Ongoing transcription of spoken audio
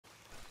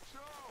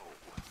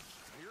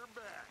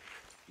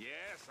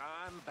Yes,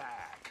 I'm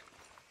back.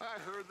 I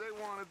heard they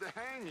wanted to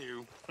hang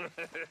you.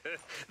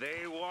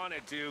 They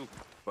wanted to,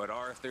 but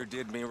Arthur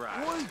did me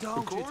right. Why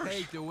don't you course.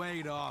 take the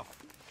weight off?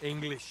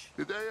 English.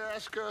 Did they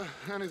ask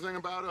anything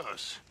about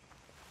us?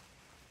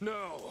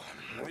 No,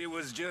 it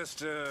was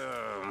just,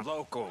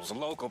 locals, a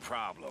local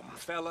problem.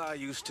 Fella I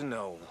used to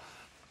know.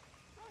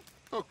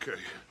 Okay.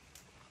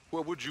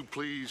 Well, would you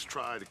please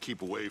try to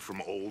keep away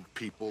from old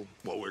people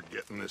while we're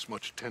getting this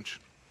much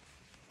attention?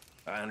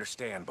 I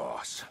understand,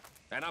 boss.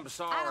 And I'm I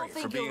sorry don't for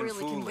think being you'll really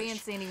foolish.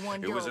 convince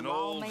anyone It you're was a an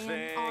old lawman,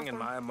 thing, Arthur. and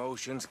my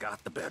emotions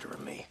got the better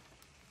of me.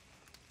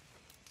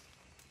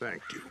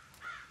 Thank you.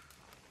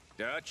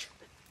 Dutch?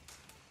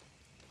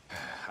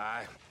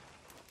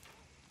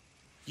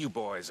 You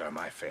boys are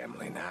my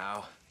family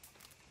now.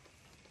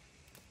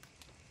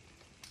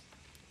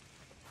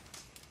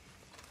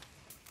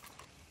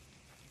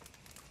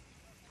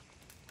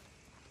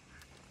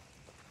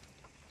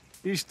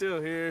 You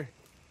still here?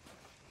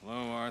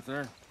 Hello,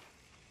 Arthur.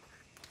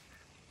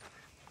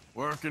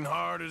 Working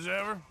hard as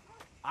ever?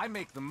 I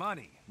make the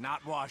money,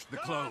 not wash the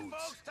clothes.